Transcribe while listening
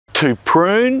to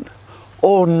prune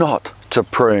or not to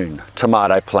prune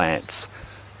tomato plants?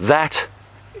 That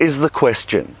is the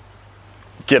question.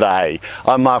 G'day,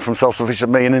 I'm Mark from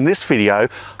Self-Sufficient Me, and in this video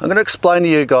I'm going to explain to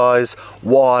you guys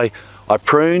why I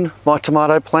prune my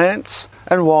tomato plants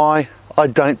and why I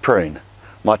don't prune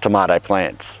my tomato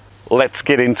plants. Let's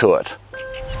get into it.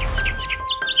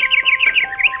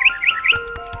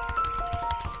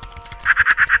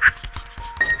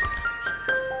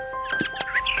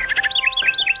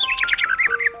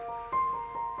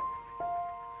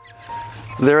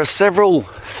 There are several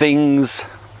things,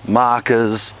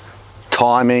 markers,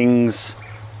 timings,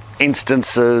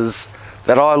 instances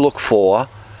that I look for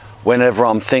whenever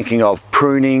I'm thinking of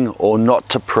pruning or not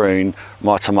to prune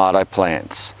my tomato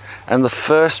plants. And the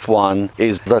first one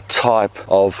is the type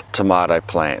of tomato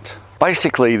plant.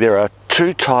 Basically, there are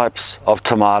two types of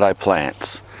tomato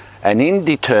plants. An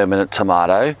indeterminate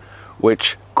tomato,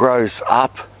 which grows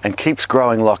up and keeps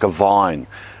growing like a vine.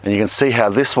 And you can see how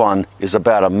this one is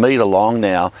about 1 metre long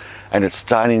now, and it's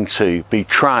starting to be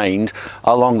trained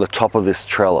along the top of this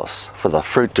trellis for the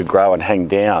fruit to grow and hang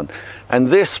down. And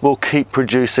this will keep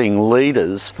producing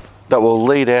leaders that will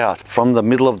lead out from the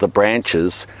middle of the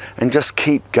branches and just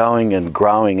keep going and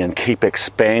growing and keep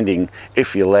expanding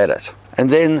if you let it. And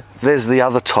then there's the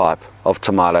other type of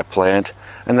tomato plant,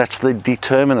 and that's the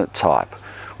determinate type,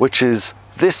 which is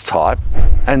this type,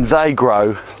 and they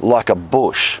grow like a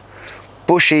bush.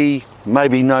 Bushy,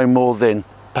 maybe no more than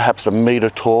perhaps 1 metre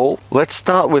tall. Let's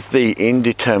start with the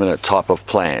indeterminate type of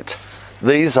plant.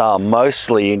 These are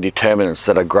mostly indeterminates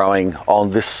that are growing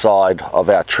on this side of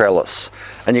our trellis.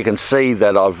 And you can see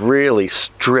that I've really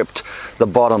stripped the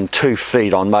bottom 2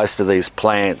 feet on most of these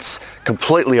plants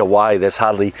completely away. There's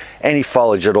hardly any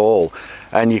foliage at all.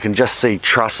 And you can just see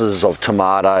trusses of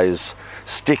tomatoes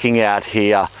sticking out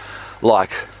here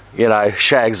like, you know,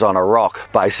 shags on a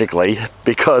rock, basically,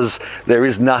 because there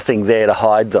is nothing there to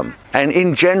hide them. And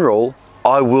in general,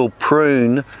 I will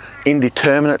prune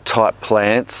indeterminate type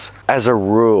plants as a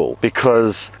rule,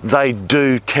 because they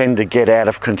do tend to get out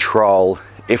of control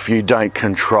if you don't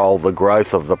control the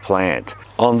growth of the plant.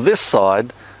 On this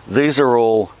side, these are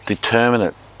all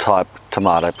determinate type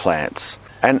tomato plants.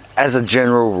 And as a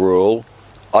general rule,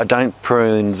 I don't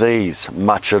prune these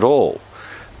much at all,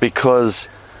 because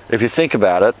if you think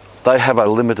about it, they have a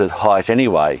limited height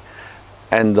anyway,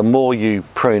 and the more you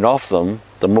prune off them,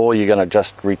 the more you're going to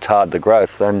just retard the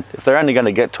growth. And if they're only going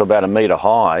to get to about 1 metre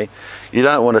high, you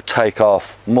don't want to take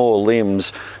off more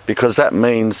limbs, because that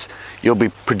means you'll be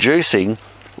producing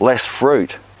less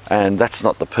fruit, and that's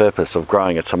not the purpose of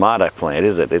growing a tomato plant,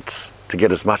 is it? It's to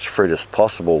get as much fruit as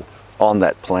possible on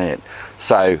that plant.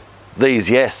 So these,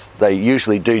 yes, they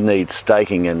usually do need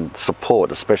staking and support,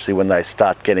 especially when they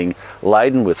start getting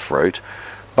laden with fruit,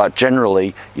 but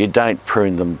generally you don't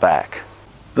prune them back.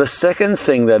 The second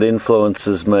thing that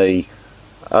influences me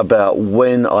about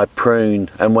when I prune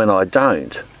and when I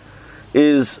don't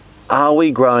is, are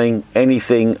we growing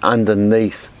anything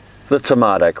underneath the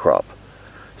tomato crop,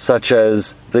 such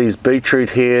as these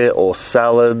beetroot here, or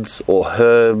salads or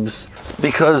herbs?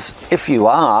 Because if you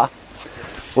are,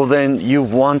 well, then you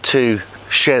want to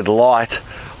shed light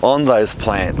on those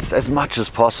plants as much as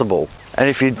possible. And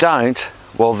if you don't,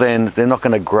 well, then they're not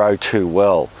going to grow too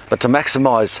well. But to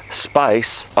maximize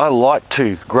space, I like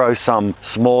to grow some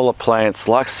smaller plants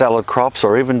like salad crops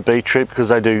or even beetroot, because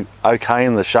they do okay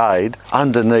in the shade,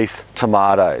 underneath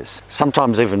tomatoes.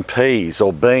 Sometimes even peas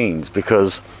or beans,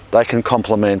 because they can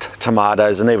complement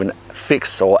tomatoes and even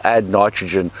fix or add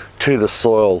nitrogen to the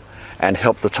soil and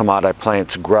help the tomato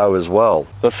plants grow as well.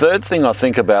 The third thing I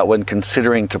think about when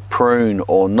considering to prune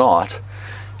or not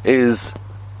is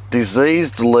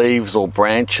diseased leaves or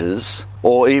branches,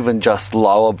 or even just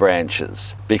lower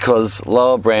branches, because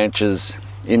lower branches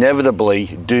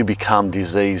inevitably do become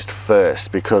diseased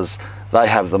first, because they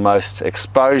have the most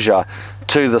exposure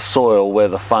to the soil where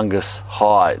the fungus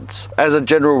hides. As a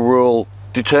general rule,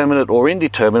 determinate or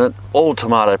indeterminate, all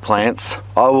tomato plants,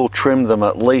 I will trim them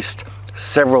at least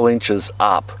several inches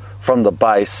up from the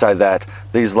base so that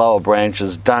these lower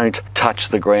branches don't touch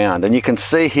the ground. And you can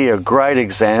see here a great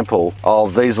example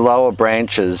of these lower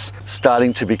branches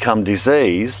starting to become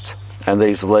diseased, and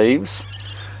these leaves,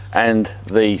 and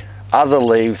the other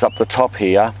leaves up the top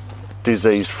here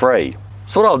disease free.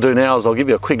 So what I'll do now is I'll give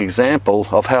you a quick example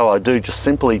of how I do just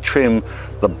simply trim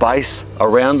the base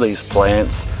around these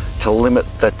plants to limit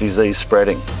that disease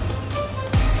spreading.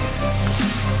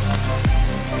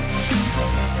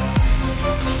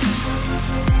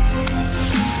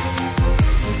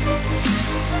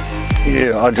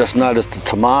 Here I just noticed a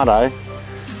tomato,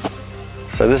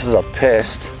 so this is a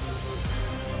pest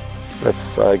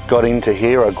that's got into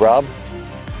here, a grub,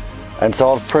 And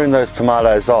so I've pruned those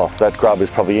tomatoes off. That grub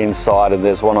is probably inside and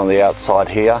there's one on the outside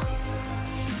here.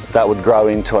 That would grow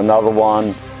into another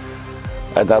one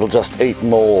and that'll just eat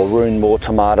more, ruin more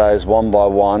tomatoes one by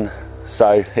one.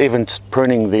 So even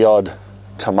pruning the odd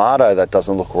tomato that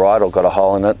doesn't look right or got a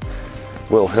hole in it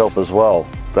will help as well.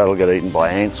 That'll get eaten by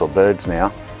ants or birds now.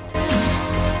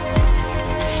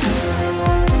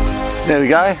 There we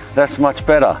go, that's much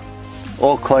better.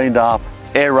 All cleaned up,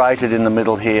 aerated in the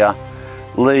middle here,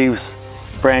 leaves,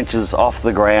 branches off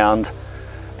the ground,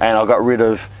 and I got rid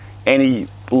of any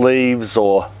leaves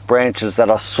or branches that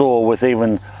I saw with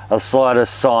even a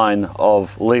slightest sign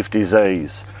of leaf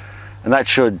disease. And that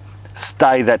should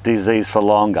stay that disease for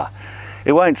longer.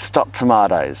 It won't stop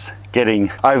tomatoes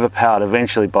getting overpowered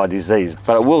eventually by disease,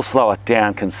 but it will slow it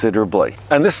down considerably.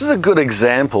 And this is a good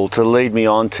example to lead me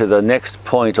on to the next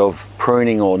point of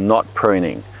pruning or not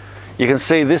pruning. You can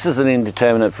see this is an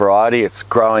indeterminate variety. It's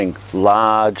growing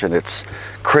large and it's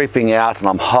creeping out, and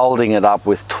I'm holding it up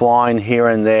with twine here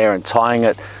and there and tying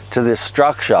it to this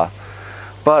structure.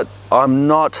 But I'm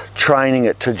not training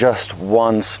it to just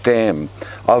one stem.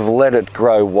 I've let it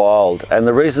grow wild, and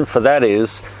the reason for that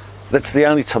is that's the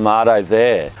only tomato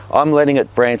there. I'm letting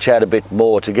it branch out a bit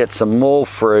more to get some more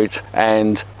fruit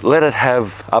and let it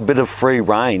have a bit of free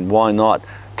rein. Why not?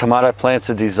 Tomato plants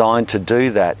are designed to do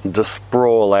that, to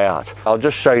sprawl out. I'll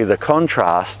just show you the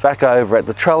contrast. Back over at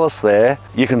the trellis there,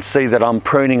 you can see that I'm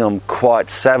pruning them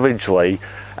quite savagely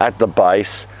at the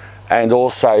base and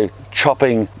also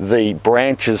chopping the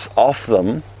branches off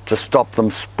them to stop them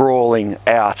sprawling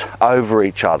out over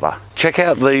each other. Check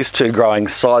out these two growing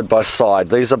side by side.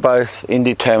 These are both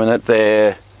indeterminate.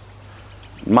 They're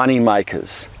money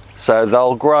makers. So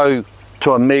they'll grow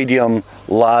to a medium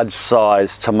large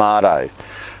size tomato.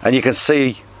 And you can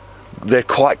see they're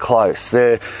quite close.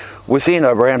 They're within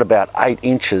around about 8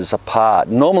 inches apart.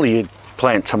 Normally you'd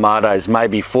plant tomatoes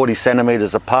maybe 40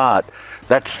 centimetres apart.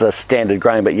 That's the standard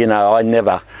grain, but you know,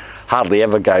 I hardly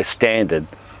ever go standard.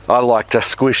 I like to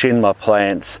squish in my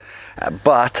plants,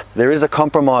 but there is a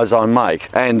compromise I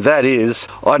make, and that is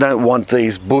I don't want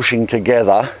these bushing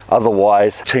together,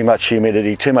 otherwise too much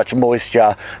humidity, too much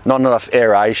moisture, not enough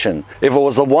aeration. If it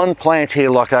was a one plant here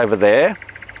like over there,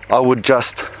 I would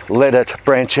just let it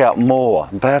branch out more,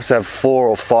 perhaps have 4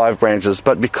 or 5 branches,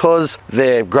 but because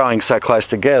they're growing so close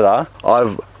together,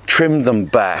 I've trimmed them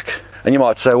back. And you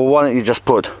might say, well, why don't you just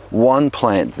put one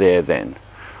plant there then?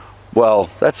 Well,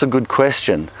 that's a good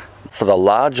question. For the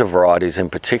larger varieties in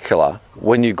particular,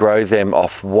 when you grow them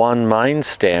off one main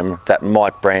stem that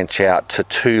might branch out to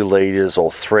 2 litres or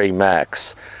 3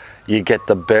 max, you get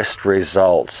the best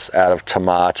results out of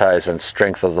tomatoes and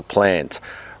strength of the plant,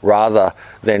 rather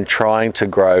than trying to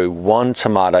grow one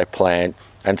tomato plant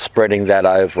and spreading that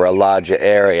over a larger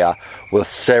area with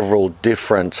several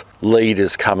different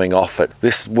leaders coming off it.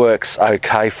 This works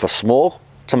okay for small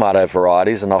tomato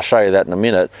varieties, and I'll show you that in a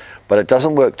minute, but it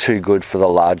doesn't work too good for the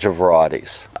larger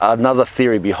varieties. Another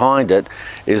theory behind it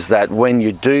is that when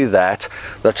you do that,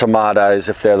 the tomatoes,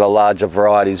 if they're the larger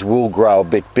varieties, will grow a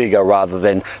bit bigger rather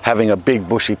than having a big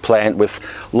bushy plant with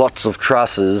lots of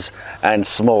trusses and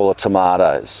smaller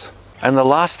tomatoes. And the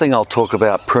last thing I'll talk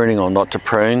about pruning or not to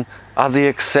prune are the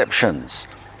exceptions.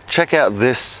 Check out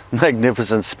this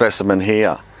magnificent specimen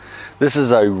here. This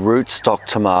is a rootstock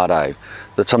tomato.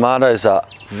 The tomatoes are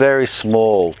very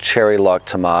small, cherry-like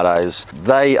tomatoes.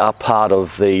 They are part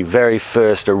of the very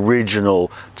first original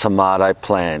tomato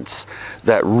plants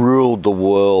that ruled the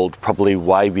world probably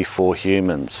way before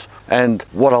humans, and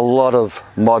what a lot of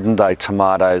modern day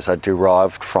tomatoes are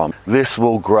derived from. This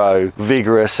will grow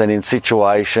vigorous and in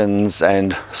situations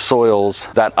and soils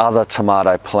that other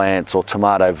tomato plants or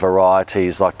tomato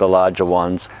varieties like the larger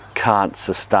ones can't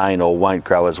sustain or won't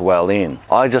grow as well in.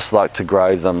 I just like to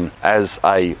grow them as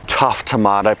a tough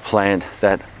tomato plant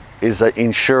that is an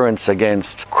insurance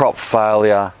against crop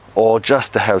failure, or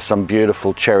just to have some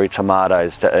beautiful cherry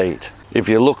tomatoes to eat. If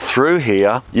you look through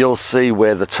here, you'll see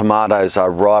where the tomatoes are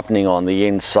ripening on the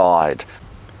inside.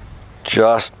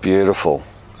 Just beautiful.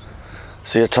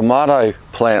 See, a tomato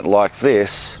plant like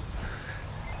this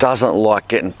doesn't like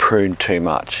getting pruned too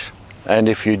much. And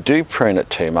if you do prune it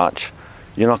too much,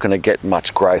 you're not going to get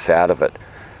much growth out of it.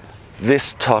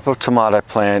 This type of tomato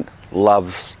plant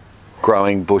loves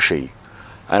growing bushy,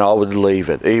 and I would leave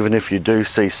it. Even if you do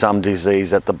see some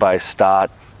disease at the base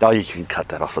start, you can cut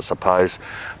that off, I suppose,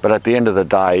 but at the end of the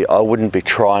day, I wouldn't be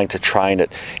trying to train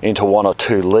it into 1 or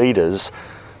 2 litres,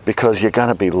 because you're going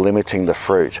to be limiting the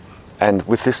fruit. And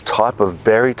with this type of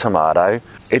berry tomato,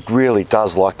 it really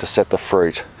does like to set the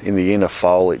fruit in the inner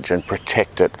foliage and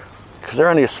protect it, because they're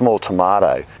only a small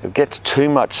tomato. If it gets too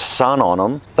much sun on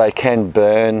them, they can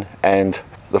burn and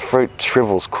the fruit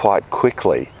shrivels quite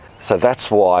quickly. So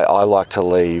that's why I like to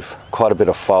leave quite a bit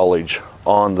of foliage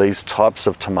on these types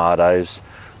of tomatoes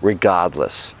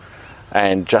regardless,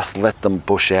 and just let them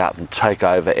bush out and take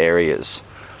over areas,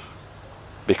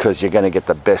 because you're going to get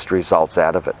the best results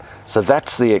out of it. So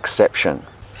that's the exception.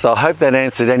 So I hope that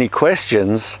answered any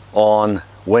questions on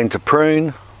when to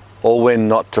prune or when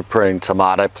not to prune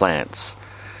tomato plants.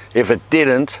 If it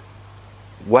didn't,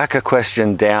 whack a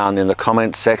question down in the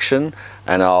comment section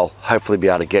and I'll hopefully be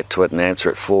able to get to it and answer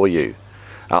it for you.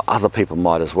 Other people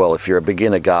might as well. If you're a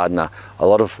beginner gardener, a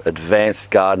lot of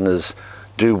advanced gardeners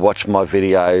do watch my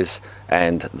videos,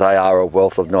 and they are a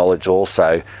wealth of knowledge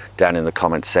also down in the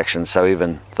comment section, so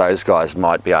even those guys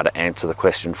might be able to answer the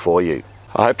question for you.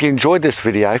 I hope you enjoyed this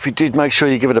video. If you did, make sure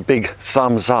you give it a big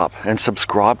thumbs up and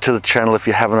subscribe to the channel if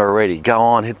you haven't already. Go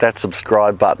on, hit that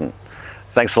subscribe button.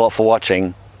 Thanks a lot for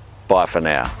watching. Bye for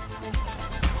now.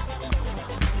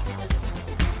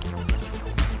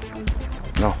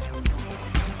 No.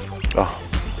 Oh.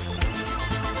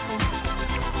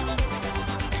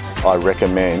 I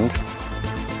recommend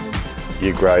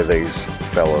you grow these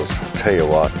fellas. Tell you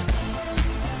what,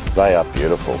 they are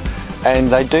beautiful. And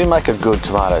they do make a good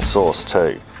tomato sauce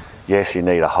too. Yes, you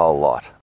need a whole lot.